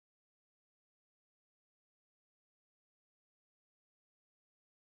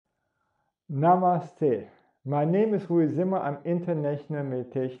Namaste. My name is Rui Zimmer. I'm International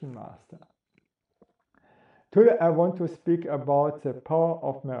Meditation Master. Today I want to speak about the power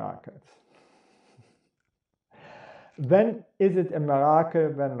of miracles. When is it a miracle,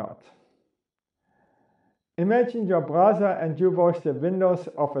 when not? Imagine your brother and you wash the windows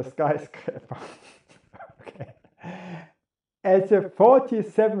of a skyscraper. Okay. At the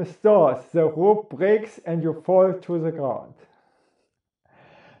 47th story, the rope breaks and you fall to the ground.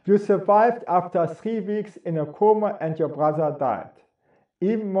 You survived after 3 weeks in a coma and your brother died.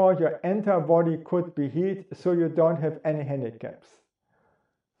 Even more, your entire body could be healed, so you don't have any handicaps.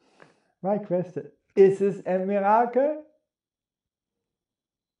 My question, is this a miracle?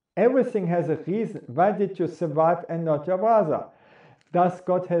 Everything has a reason. Why did you survive and not your brother? Does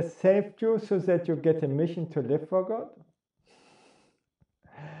God have saved you so that you get a mission to live for God?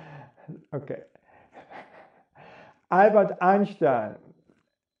 Okay. Albert Einstein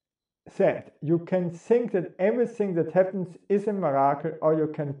said, you can think that everything that happens is a miracle, or you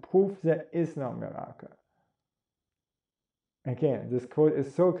can prove there is no miracle. Again, this quote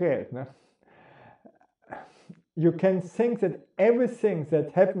is so great. No? You can think that everything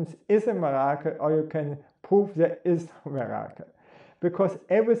that happens is a miracle, or you can prove there is no miracle. Because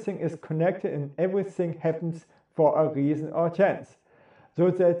everything is connected and everything happens for a reason or chance. So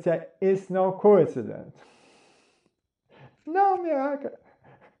that there is no coincidence. No miracle.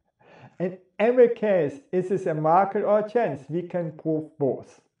 In every case, is this a miracle or a chance? We can prove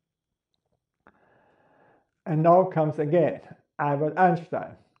both. And now comes again Albert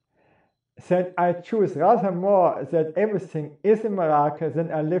Einstein. Said, I choose rather more that everything is a miracle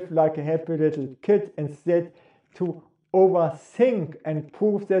than I live like a happy little kid instead to overthink and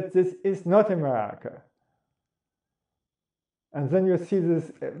prove that this is not a miracle. And then you see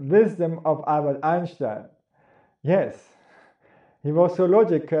this wisdom of Albert Einstein. Yes. He was so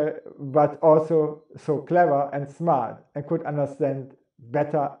logical, but also so clever and smart, and could understand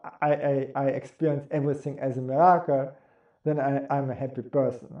better. I experience everything as a miracle, then I'm a happy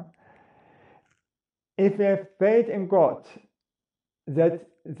person. If we have faith in God, that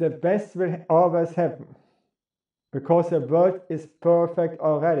the best will always happen, because the world is perfect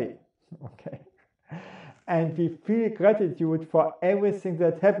already. Okay, and we feel gratitude for everything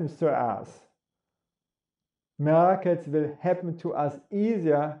that happens to us. Miracles will happen to us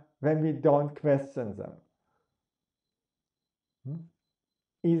easier when we don't question them.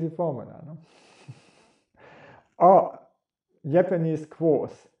 Easy formula, no? Or Japanese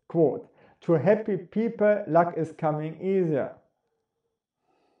quote, to happy people, luck is coming easier.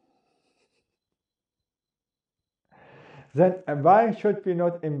 Then why should we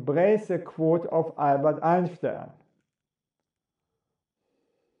not embrace the quote of Albert Einstein?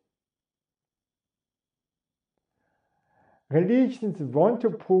 Religions want to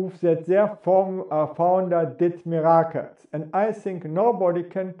prove that their founder did miracles, and I think nobody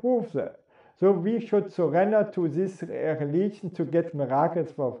can prove that. So we should surrender to this religion to get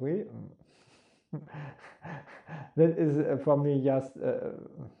miracles for free. That is for me just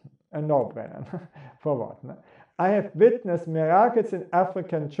a no-brainer. For what? No? I have witnessed miracles in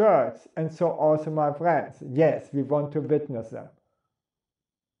African churches, and so also my friends. Yes, we want to witness them.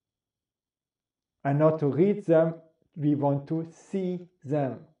 And not to read them, we want to see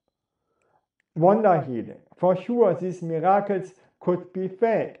them. Wonder healing. For sure, these miracles could be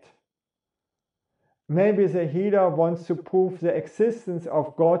faked. Maybe the healer wants to prove the existence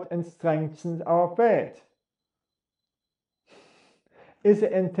of God and strengthen our faith. Is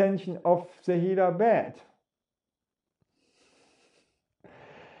the intention of the healer bad?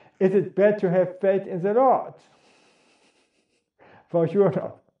 Is it bad to have faith in the Lord? For sure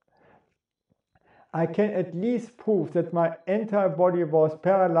not. I can at least prove that my entire body was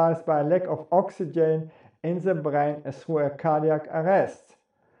paralyzed by a lack of oxygen in the brain through a cardiac arrest.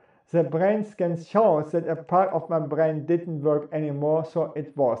 The brain scan shows that a part of my brain didn't work anymore, so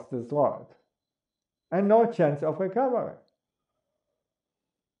it was destroyed. And no chance of recovery.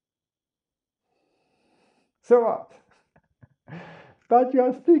 So what? But you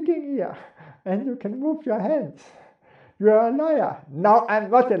are speaking here, and you can move your hands. You are a liar. No, I'm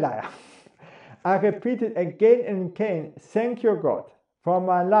not a liar. I repeated again and again, thank you God for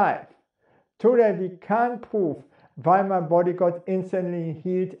my life. Today we can't prove why my body got instantly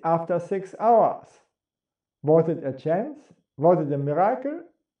healed after 6 hours. Was it a chance? Was it a miracle?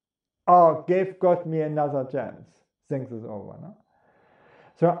 Or gave God me another chance? Things is over, no?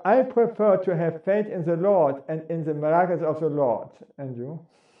 So I prefer to have faith in the Lord and in the miracles of the Lord. And you?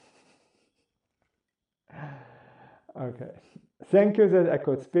 Okay. Thank you that I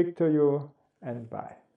could speak to you, and bye.